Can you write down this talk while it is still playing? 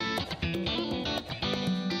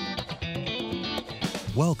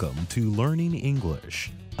Welcome to Learning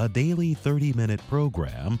English, a daily 30-minute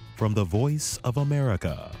program from the Voice of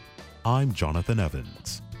America. I'm Jonathan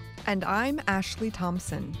Evans. And I'm Ashley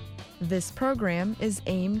Thompson. This program is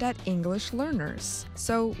aimed at English learners,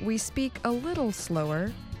 so we speak a little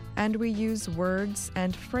slower and we use words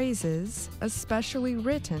and phrases especially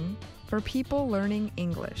written for people learning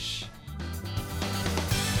English.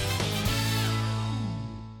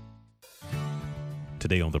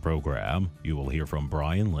 Today on the program, you will hear from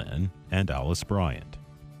Brian Lynn and Alice Bryant.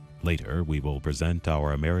 Later, we will present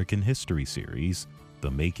our American history series, The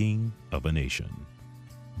Making of a Nation.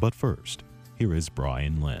 But first, here is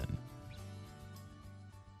Brian Lynn.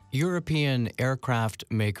 European aircraft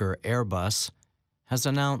maker Airbus has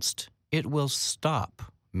announced it will stop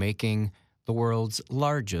making the world's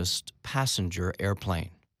largest passenger airplane.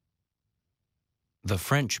 The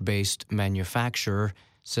French-based manufacturer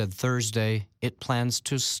said Thursday it plans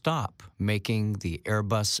to stop making the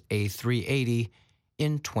Airbus A380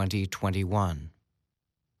 in 2021.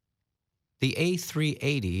 The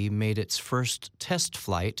A380 made its first test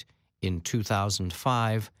flight in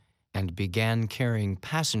 2005 and began carrying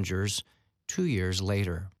passengers 2 years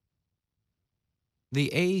later.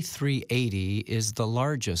 The A380 is the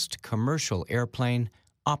largest commercial airplane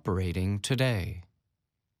operating today.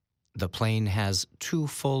 The plane has 2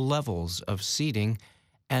 full levels of seating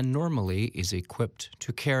and normally is equipped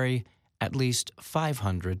to carry at least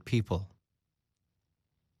 500 people.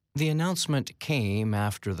 The announcement came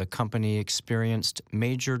after the company experienced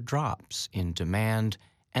major drops in demand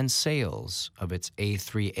and sales of its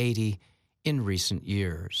A380 in recent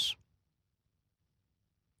years.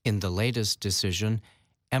 In the latest decision,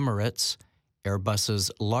 Emirates, Airbus's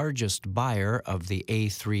largest buyer of the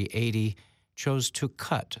A380, chose to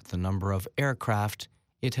cut the number of aircraft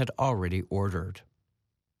it had already ordered.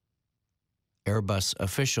 Airbus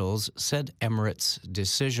officials said Emirates'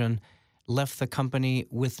 decision left the company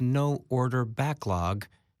with no order backlog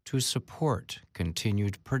to support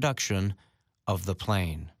continued production of the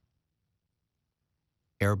plane.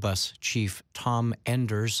 Airbus chief Tom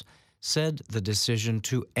Enders said the decision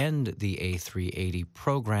to end the A380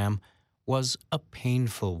 program was a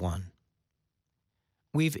painful one.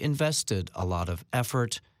 We've invested a lot of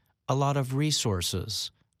effort, a lot of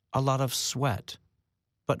resources, a lot of sweat,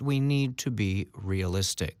 but we need to be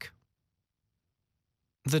realistic.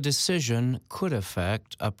 The decision could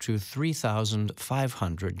affect up to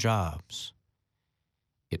 3,500 jobs.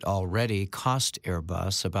 It already cost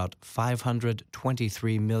Airbus about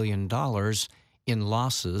 $523 million in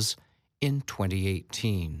losses in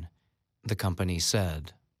 2018, the company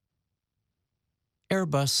said.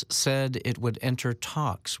 Airbus said it would enter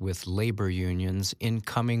talks with labor unions in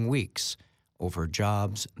coming weeks over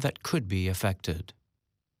jobs that could be affected.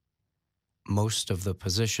 Most of the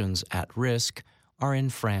positions at risk are in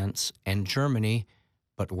France and Germany,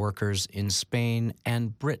 but workers in Spain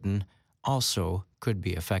and Britain also could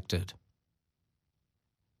be affected.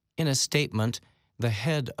 In a statement, the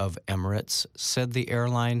head of Emirates said the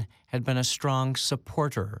airline had been a strong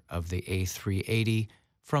supporter of the A380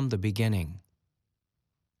 from the beginning.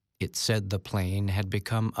 It said the plane had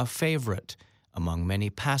become a favorite among many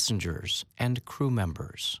passengers and crew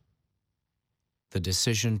members. The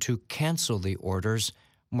decision to cancel the orders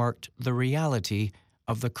marked the reality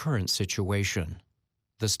of the current situation,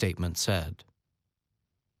 the statement said.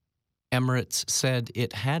 Emirates said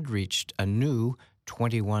it had reached a new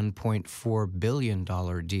 $21.4 billion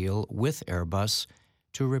deal with Airbus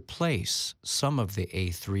to replace some of the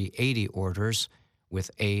A380 orders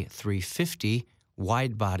with A350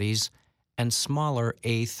 wide bodies and smaller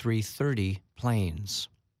A330 planes.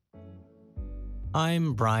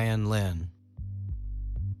 I'm Brian Lynn.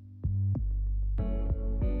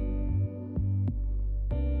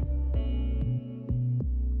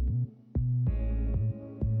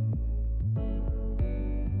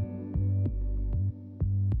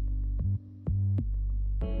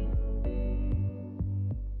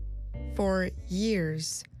 For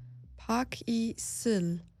years, Park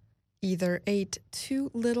Yi-sul either ate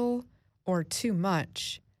too little or too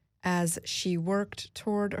much as she worked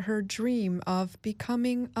toward her dream of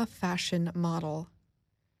becoming a fashion model.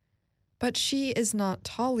 But she is not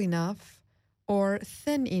tall enough or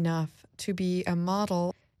thin enough to be a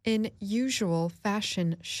model in usual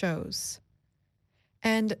fashion shows.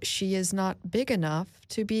 And she is not big enough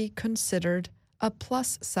to be considered a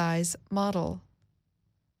plus-size model.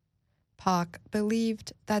 Park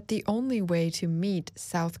believed that the only way to meet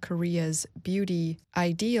South Korea's beauty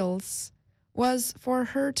ideals was for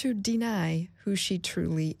her to deny who she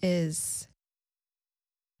truly is.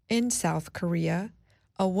 In South Korea,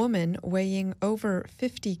 a woman weighing over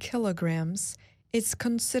 50 kilograms is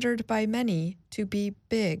considered by many to be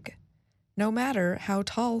big, no matter how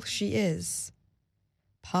tall she is.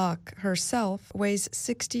 Pak herself weighs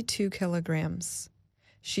 62 kilograms.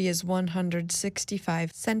 She is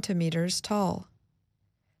 165 centimeters tall.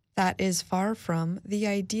 That is far from the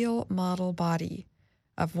ideal model body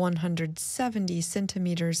of 170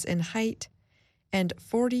 centimeters in height and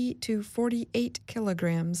 40 to 48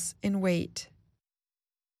 kilograms in weight.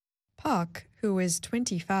 Pak, who is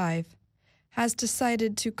 25, has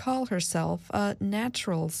decided to call herself a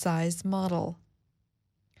natural-size model.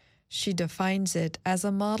 She defines it as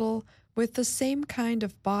a model with the same kind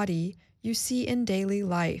of body you see in daily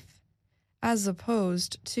life, as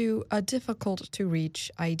opposed to a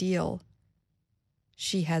difficult-to-reach ideal.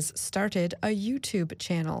 She has started a YouTube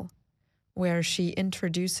channel where she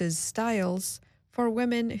introduces styles for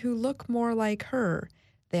women who look more like her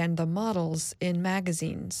than the models in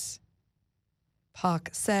magazines. Pak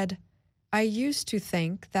said, "I used to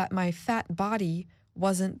think that my fat body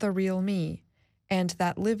wasn't the real me, and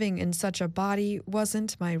that living in such a body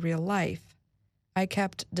wasn't my real life. I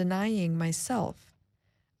kept denying myself.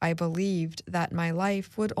 I believed that my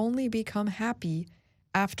life would only become happy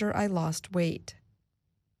after I lost weight."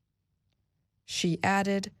 She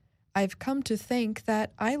added, "I've come to think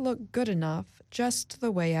that I look good enough just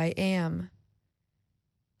the way I am."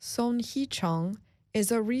 Son Hee-chung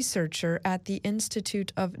is a researcher at the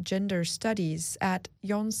Institute of Gender Studies at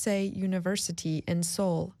Yonsei University in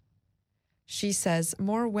Seoul. She says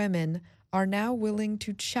more women are now willing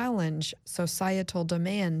to challenge societal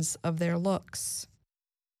demands of their looks.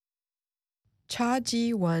 Cha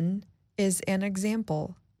Ji-won is an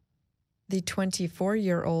example. The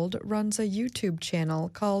 24-year-old runs a YouTube channel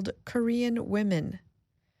called Korean Women.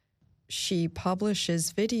 She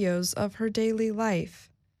publishes videos of her daily life.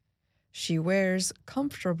 She wears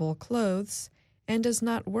comfortable clothes and does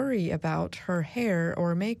not worry about her hair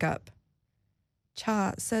or makeup.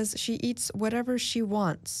 Cha says she eats whatever she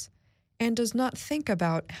wants and does not think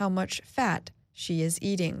about how much fat she is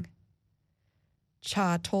eating.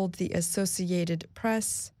 Cha told the Associated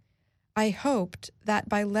Press, "I hoped that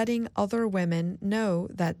by letting other women know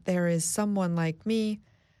that there is someone like me,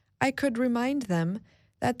 I could remind them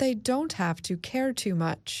that they don't have to care too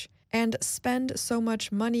much and spend so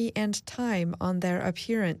much money and time on their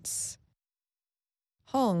appearance."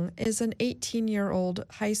 Hong is an 18-year-old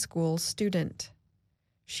high school student.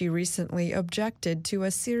 She recently objected to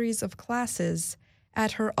a series of classes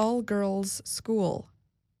at her all-girls school.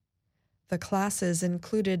 The classes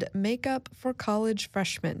included makeup for college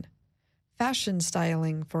freshmen, fashion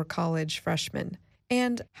styling for college freshmen,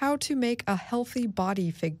 and how to make a healthy body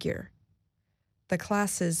figure. The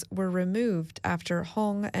classes were removed after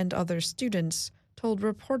Hong and other students told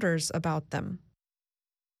reporters about them.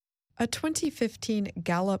 A 2015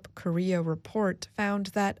 Gallup Korea report found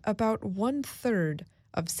that about 1/3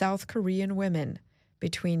 of South Korean women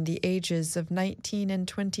between the ages of 19 and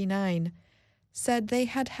 29 said they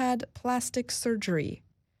had had plastic surgery,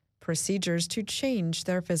 procedures to change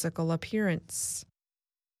their physical appearance.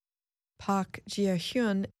 Park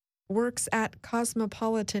Ji-hyun works at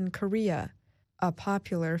Cosmopolitan Korea, a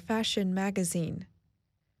popular fashion magazine.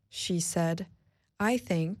 She said, "I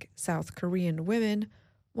think South Korean women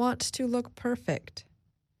want to look perfect."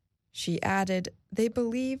 She added, "They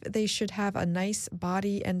believe they should have a nice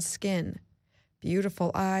body and skin,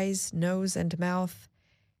 beautiful eyes, nose and mouth,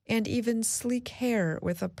 and even sleek hair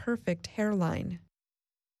with a perfect hairline."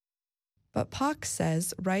 But Pak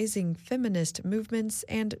says rising feminist movements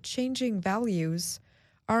and changing values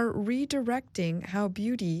are redirecting how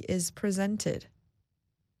beauty is presented.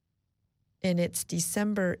 In its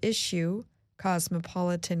December issue,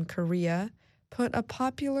 Cosmopolitan Korea put a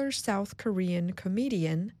popular South Korean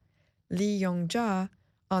comedian, Lee Young-ja,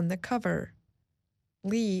 on the cover.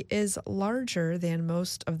 Lee is larger than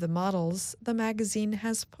most of the models the magazine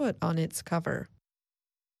has put on its cover.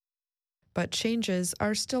 But changes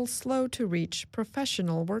are still slow to reach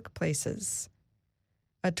professional workplaces.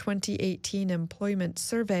 A 2018 employment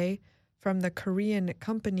survey from the Korean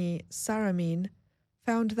company Saramin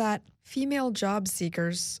found that female job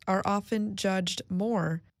seekers are often judged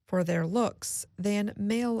more for their looks than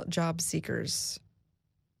male job seekers.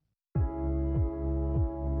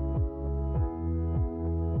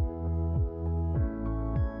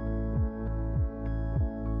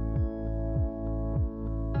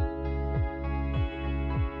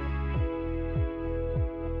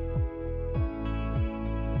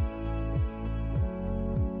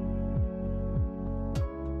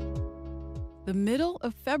 The middle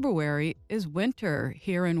of February is winter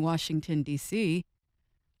here in Washington, D.C.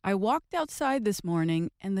 I walked outside this morning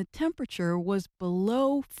and the temperature was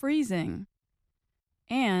below freezing.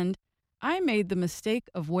 and I made the mistake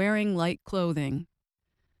of wearing light clothing.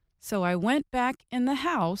 So I went back in the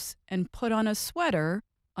house and put on a sweater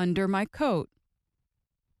under my coat.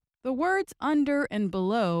 The words under and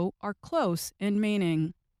below are close in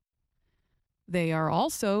meaning. They are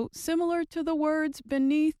also similar to the words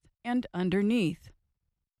beneath and underneath.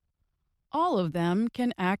 All of them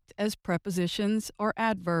can act as prepositions or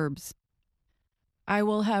adverbs. I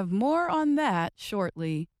will have more on that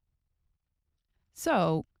shortly.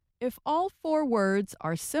 So, if all four words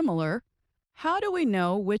are similar, how do we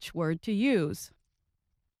know which word to use?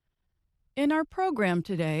 In our program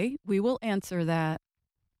today, we will answer that.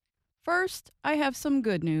 First, I have some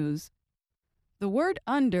good news. The word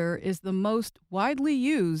under is the most widely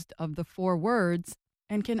used of the four words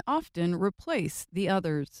and can often replace the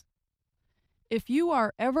others. If you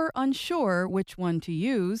are ever unsure which one to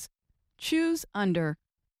use, choose under.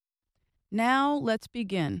 Now let's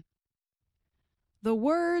begin. The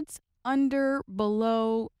words under,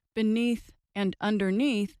 below, beneath, and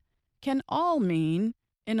underneath can all mean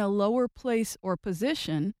in a lower place or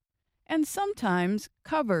position, and sometimes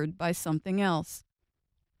covered by something else.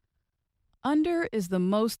 Under is the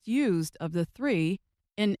most used of the three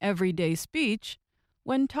in everyday speech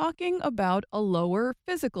when talking about a lower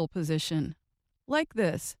physical position, like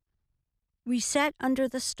this. We sat under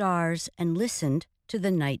the stars and listened to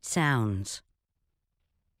the night sounds.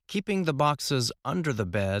 Keeping the boxes under the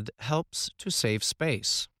bed helps to save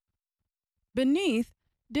space. Beneath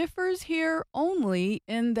differs here only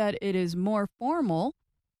in that it is more formal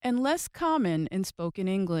and less common in spoken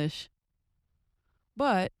English.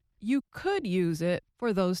 But you could use it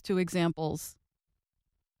for those two examples.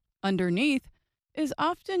 Underneath is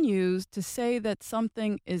often used to say that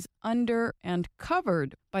something is under and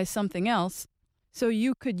covered by something else, so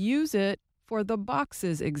you could use it for the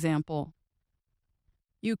boxes example.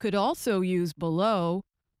 You could also use below,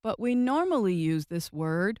 but we normally use this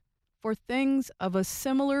word for things of a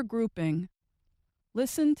similar grouping.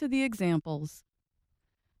 Listen to the examples.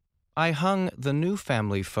 I hung the new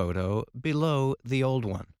family photo below the old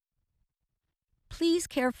one. Please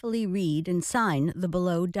carefully read and sign the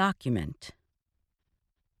below document.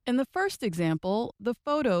 In the first example, the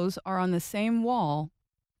photos are on the same wall.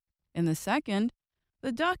 In the second,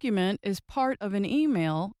 the document is part of an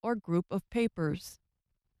email or group of papers.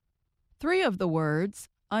 Three of the words,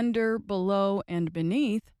 under, below, and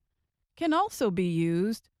beneath, can also be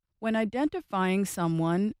used when identifying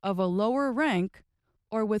someone of a lower rank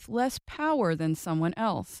or with less power than someone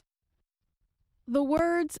else. The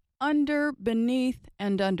words under, beneath,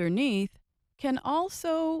 and underneath can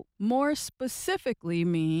also more specifically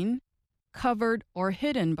mean covered or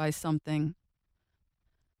hidden by something.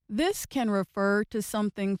 This can refer to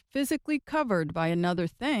something physically covered by another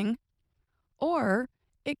thing, or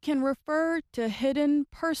it can refer to hidden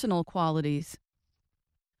personal qualities.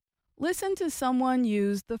 Listen to someone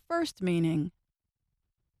use the first meaning.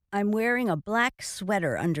 I'm wearing a black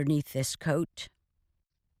sweater underneath this coat.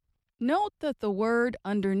 Note that the word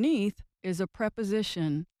underneath is a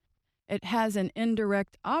preposition. It has an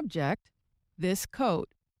indirect object, this coat.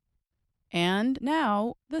 And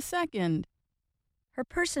now the second. Her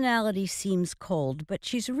personality seems cold, but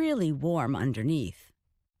she's really warm underneath.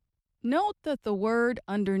 Note that the word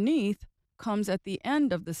underneath comes at the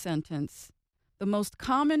end of the sentence, the most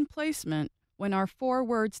common placement when our four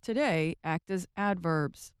words today act as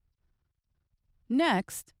adverbs.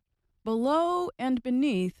 Next, below and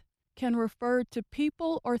beneath can refer to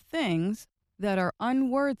people or things that are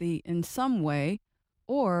unworthy in some way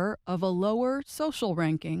or of a lower social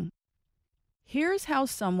ranking. Here's how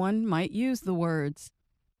someone might use the words.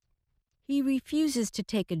 He refuses to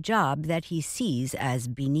take a job that he sees as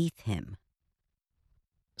beneath him.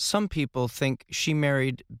 Some people think she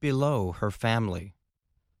married below her family.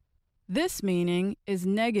 This meaning is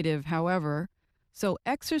negative, however, so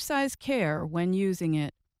exercise care when using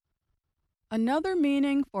it. Another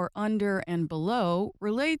meaning for under and below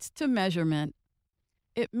relates to measurement.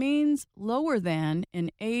 It means lower than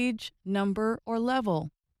in age, number, or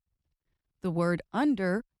level. The word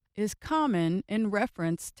under is common in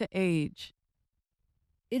reference to age.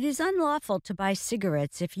 It is unlawful to buy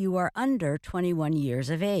cigarettes if you are under 21 years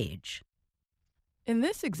of age. In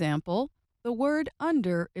this example, the word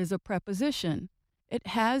under is a preposition. It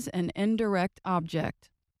has an indirect object,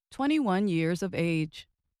 21 years of age.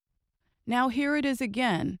 Now here it is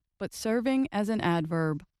again, but serving as an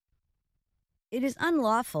adverb. It is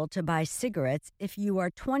unlawful to buy cigarettes if you are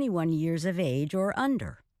 21 years of age or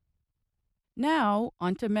under. Now,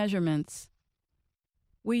 onto measurements.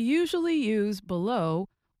 We usually use below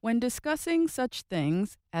when discussing such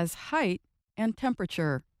things as height and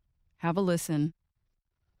temperature. Have a listen.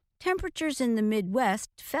 Temperatures in the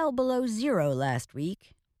Midwest fell below zero last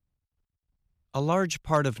week. A large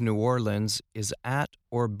part of New Orleans is at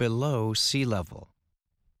or below sea level.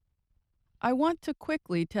 I want to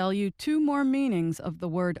quickly tell you two more meanings of the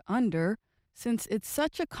word under, since it's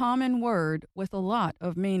such a common word with a lot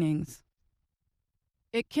of meanings.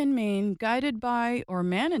 It can mean guided by or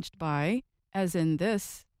managed by, as in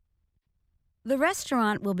this. The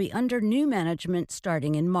restaurant will be under new management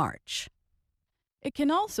starting in March. It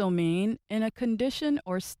can also mean in a condition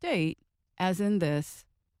or state, as in this.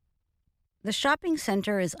 The shopping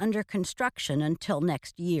center is under construction until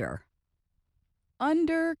next year.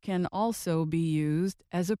 Under can also be used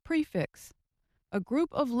as a prefix, a group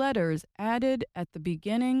of letters added at the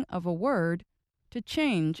beginning of a word to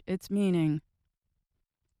change its meaning.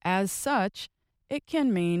 As such, it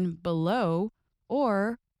can mean below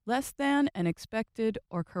or less than an expected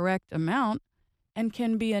or correct amount and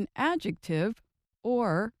can be an adjective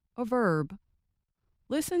or a verb.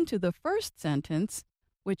 Listen to the first sentence,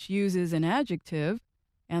 which uses an adjective,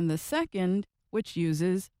 and the second, which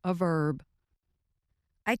uses a verb.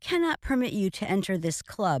 I cannot permit you to enter this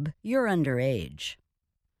club. You're underage.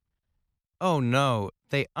 Oh no,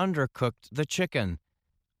 they undercooked the chicken.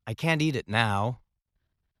 I can't eat it now.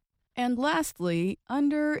 And lastly,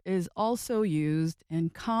 under is also used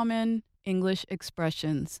in common English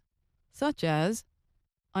expressions, such as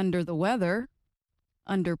under the weather,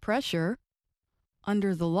 under pressure,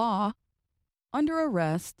 under the law, under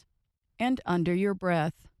arrest, and under your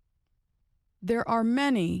breath. There are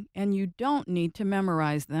many, and you don't need to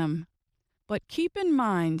memorize them. But keep in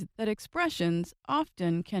mind that expressions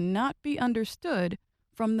often cannot be understood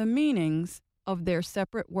from the meanings of their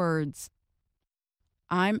separate words.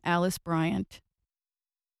 I'm Alice Bryant.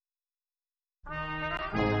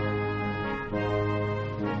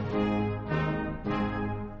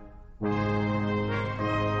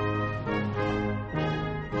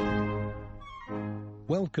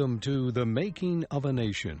 Welcome to The Making of a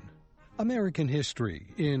Nation, American History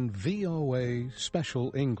in VOA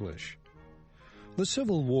Special English. The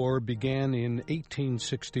Civil War began in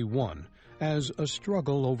 1861 as a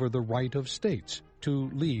struggle over the right of states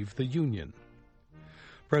to leave the Union.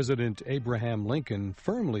 President Abraham Lincoln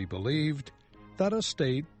firmly believed that a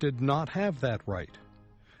state did not have that right,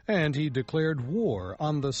 and he declared war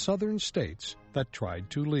on the southern states that tried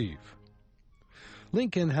to leave.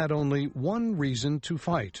 Lincoln had only one reason to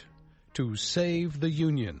fight: to save the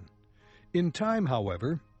Union. In time,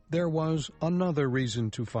 however, there was another reason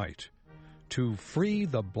to fight: to free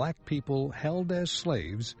the black people held as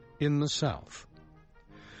slaves in the South.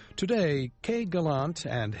 Today, Kay Gallant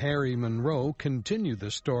and Harry Monroe continue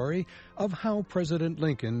the story of how President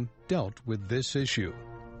Lincoln dealt with this issue.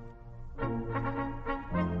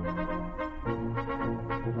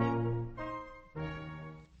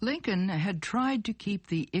 Lincoln had tried to keep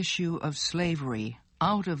the issue of slavery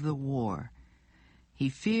out of the war. He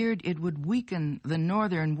feared it would weaken the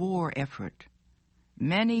Northern war effort.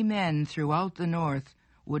 Many men throughout the North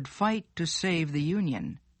would fight to save the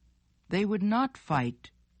Union. They would not fight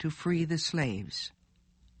to free the slaves.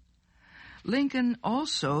 Lincoln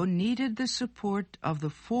also needed the support of the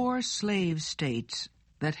 4 slave states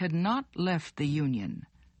that had not left the Union: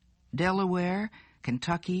 Delaware,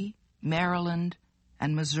 Kentucky, Maryland,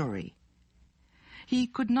 and Missouri. He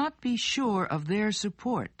could not be sure of their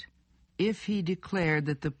support if he declared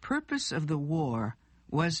that the purpose of the war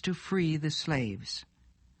was to free the slaves.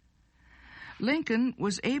 Lincoln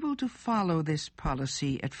was able to follow this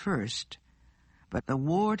policy at first, but the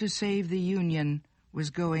war to save the Union was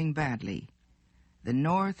going badly. The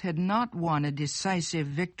North had not won a decisive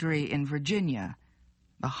victory in Virginia,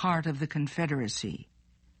 the heart of the Confederacy.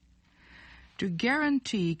 To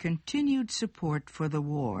guarantee continued support for the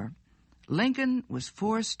war, Lincoln was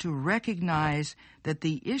forced to recognize that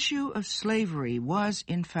the issue of slavery was,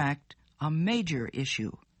 in fact, a major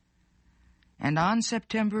issue. And on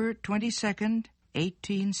September 22,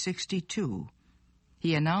 1862,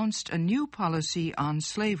 he announced a new policy on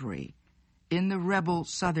slavery in the rebel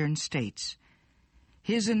Southern states.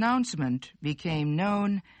 His announcement became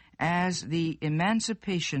known as the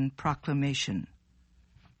Emancipation Proclamation.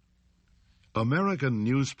 American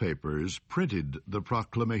newspapers printed the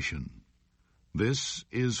proclamation. This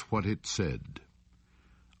is what it said: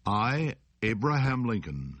 I, Abraham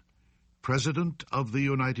Lincoln, President of the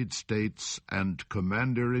United States and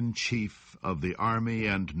Commander-in-Chief of the Army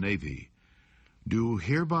and Navy, do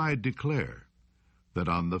hereby declare that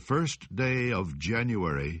on the first day of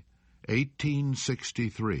January,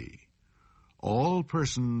 1863, all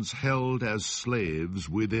persons held as slaves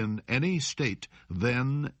within any state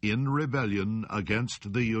then in rebellion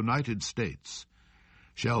against the United States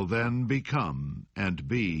shall then become and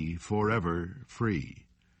be forever free.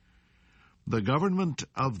 The government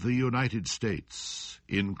of the United States,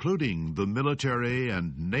 including the military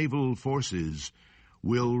and naval forces,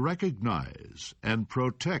 will recognize and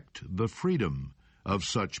protect the freedom of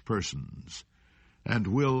such persons, and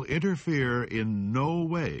will interfere in no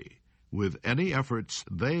way with any efforts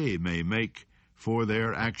they may make for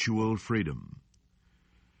their actual freedom.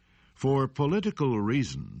 For political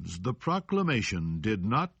reasons, the proclamation did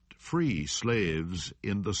not free slaves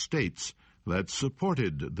in the states that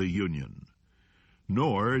supported the Union,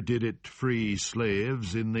 nor did it free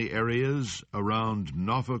slaves in the areas around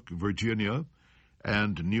Norfolk, Virginia,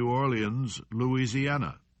 and New Orleans,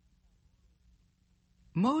 Louisiana.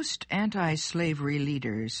 Most anti-slavery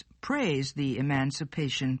leaders praised the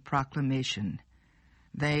Emancipation Proclamation.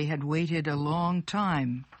 They had waited a long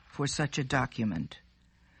time for such a document.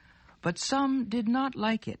 But some did not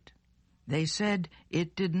like it. They said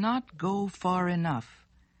it did not go far enough.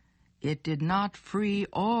 It did not free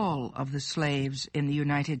all of the slaves in the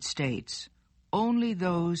United States, only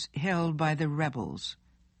those held by the rebels.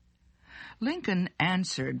 Lincoln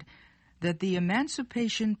answered that the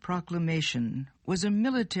Emancipation Proclamation was a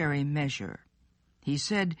military measure. He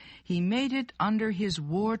said he made it under his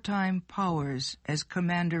wartime powers as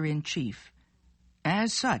Commander-in-Chief.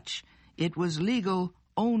 As such, it was legal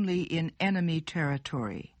only in enemy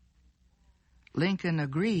territory. Lincoln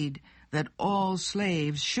agreed that all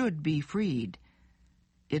slaves should be freed.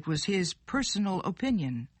 It was his personal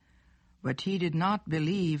opinion, but he did not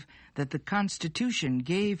believe that the Constitution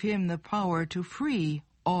gave him the power to free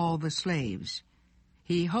all the slaves.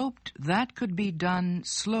 He hoped that could be done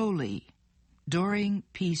slowly during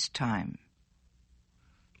peacetime.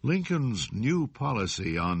 Lincoln's new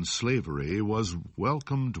policy on slavery was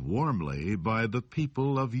welcomed warmly by the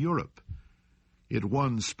people of Europe. It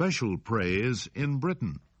won special praise in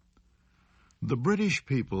Britain. The British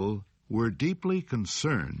people were deeply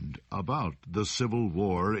concerned about the Civil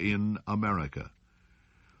War in America.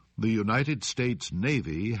 The United States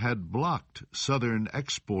Navy had blocked Southern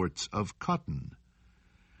exports of cotton.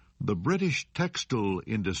 The British textile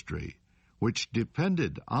industry, which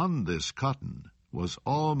depended on this cotton, was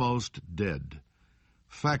almost dead.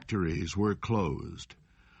 Factories were closed.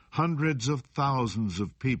 Hundreds of thousands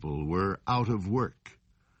of people were out of work.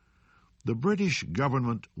 The British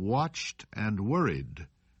government watched and worried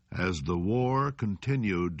as the war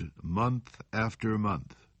continued month after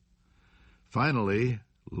month. Finally,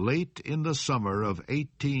 late in the summer of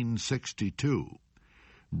 1862,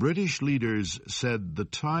 British leaders said the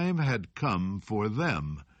time had come for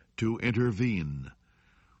them to intervene.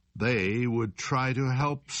 They would try to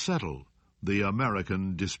help settle the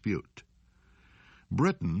American dispute.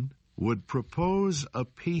 Britain would propose a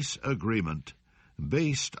peace agreement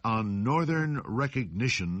based on Northern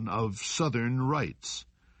recognition of Southern rights.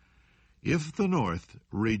 If the North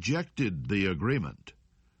rejected the agreement,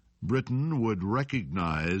 Britain would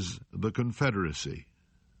recognize the Confederacy.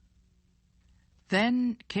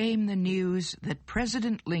 Then came the news that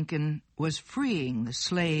President Lincoln was freeing the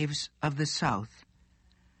slaves of the South.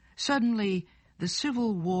 Suddenly, the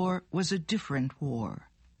Civil War was a different war.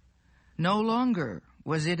 No longer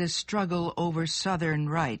was it a struggle over Southern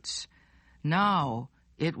rights. Now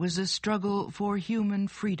it was a struggle for human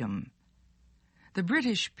freedom. The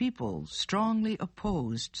British people strongly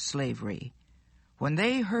opposed slavery. When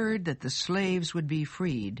they heard that the slaves would be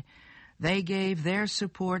freed, they gave their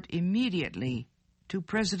support immediately to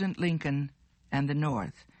President Lincoln and the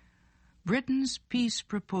North. Britain's peace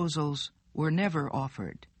proposals were never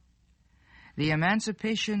offered. The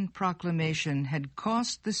Emancipation Proclamation had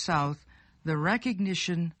cost the South the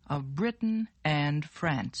recognition of Britain and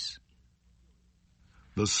France.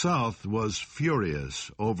 The South was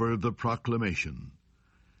furious over the proclamation.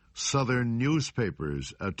 Southern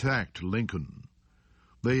newspapers attacked Lincoln.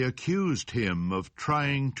 They accused him of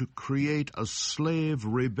trying to create a slave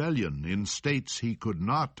rebellion in states he could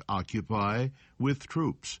not occupy with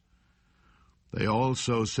troops. They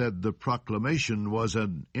also said the proclamation was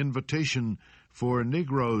an invitation for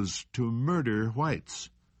Negroes to murder whites.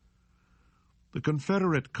 The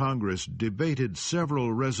Confederate Congress debated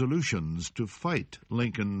several resolutions to fight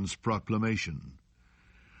Lincoln's proclamation.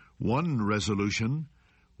 One resolution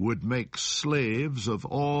would make slaves of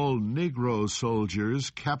all Negro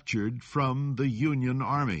soldiers captured from the Union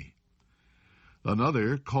Army.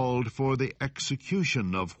 Another called for the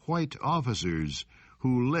execution of white officers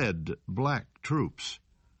who led black troops.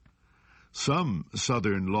 Some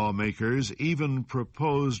Southern lawmakers even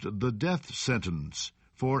proposed the death sentence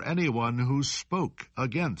for anyone who spoke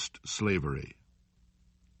against slavery.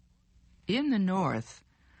 In the North,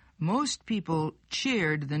 Most people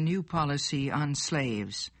cheered the new policy on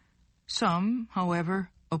slaves. Some,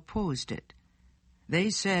 however, opposed it.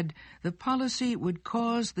 They said the policy would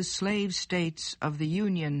cause the slave states of the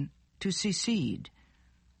Union to secede.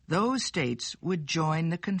 Those states would join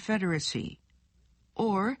the Confederacy.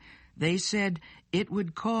 Or, they said, it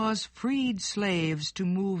would cause freed slaves to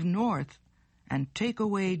move north and take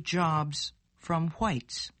away jobs from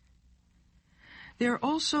whites. There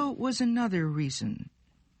also was another reason.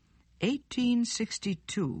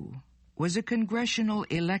 1862 was a congressional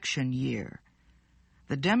election year.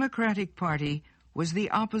 The Democratic Party was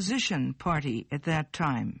the opposition party at that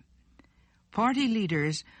time. Party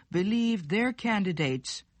leaders believed their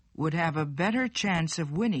candidates would have a better chance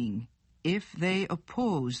of winning if they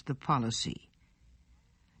opposed the policy.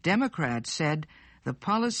 Democrats said the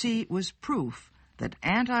policy was proof that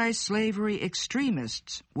anti-slavery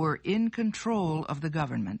extremists were in control of the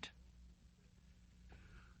government.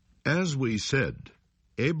 As we said,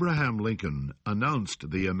 Abraham Lincoln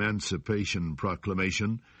announced the Emancipation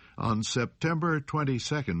Proclamation on September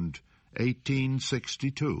 22,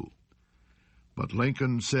 1862. But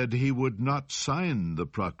Lincoln said he would not sign the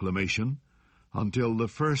proclamation until the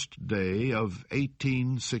first day of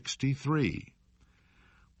 1863.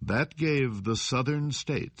 That gave the Southern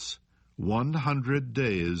states 100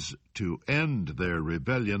 days to end their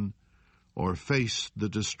rebellion or face the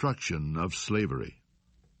destruction of slavery.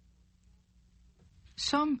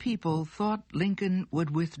 Some people thought Lincoln would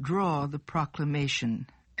withdraw the proclamation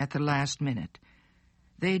at the last minute.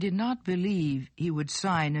 They did not believe he would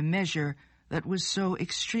sign a measure that was so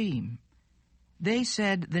extreme. They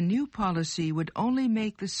said the new policy would only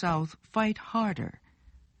make the South fight harder,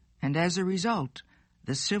 and as a result,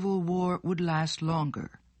 the Civil War would last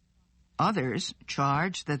longer. Others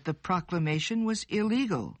charged that the proclamation was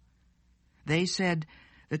illegal. They said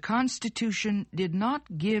the Constitution did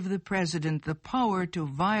not give the President the power to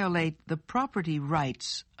violate the property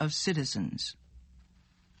rights of citizens.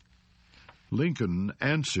 Lincoln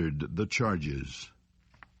answered the charges.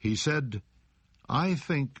 He said, "I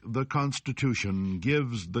think the Constitution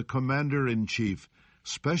gives the Commander-in-Chief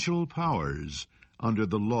special powers under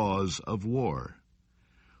the laws of war.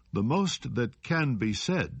 The most that can be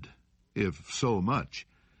said, if so much,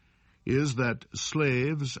 is that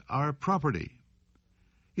slaves are property.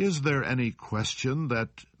 Is there any question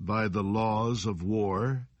that by the laws of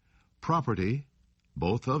war, property,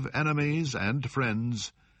 both of enemies and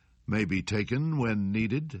friends, may be taken when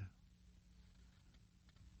needed?"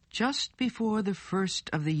 Just before the first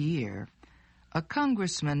of the year, a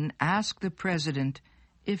congressman asked the President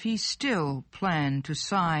if he still planned to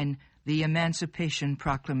sign the Emancipation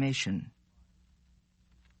Proclamation.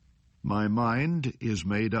 "My mind is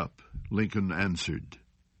made up," Lincoln answered.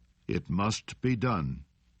 "It must be done.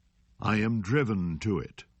 I am driven to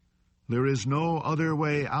it. There is no other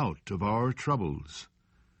way out of our troubles.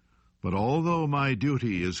 But although my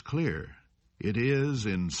duty is clear, it is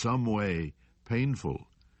in some way painful.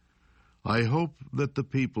 I hope that the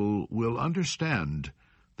people will understand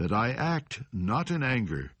that I act not in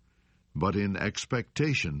anger, but in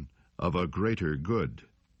expectation of a greater good."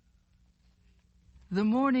 The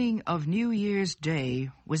morning of New Year's Day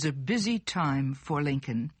was a busy time for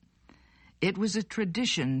Lincoln. It was a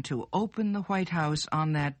tradition to open the White House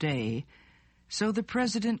on that day so the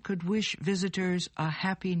President could wish visitors a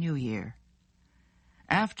Happy New Year.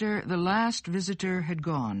 After the last visitor had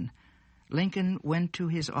gone, Lincoln went to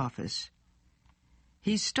his office.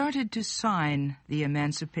 He started to sign the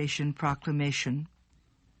Emancipation Proclamation.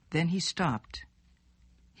 Then he stopped.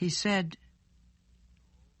 He said,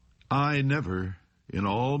 "I never, in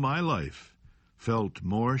all my life, felt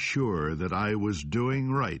more sure that I was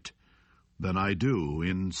doing right than I do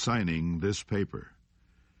in signing this paper.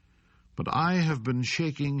 But I have been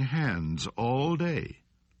shaking hands all day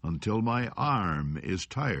until my arm is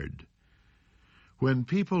tired. When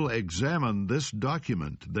people examine this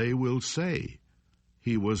document, they will say,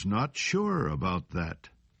 'He was not sure about that.'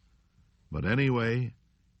 But anyway,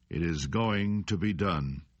 it is going to be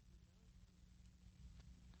done."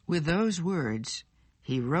 With those words,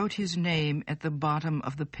 he wrote his name at the bottom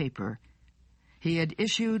of the paper. He had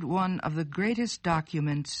issued one of the greatest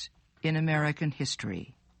documents in American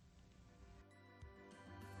history.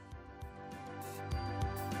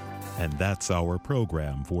 And that's our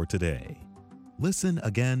program for today. Listen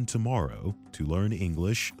again tomorrow to learn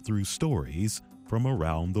English through stories from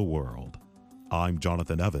around the world. I'm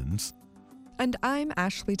Jonathan Evans. And I'm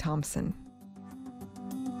Ashley Thompson.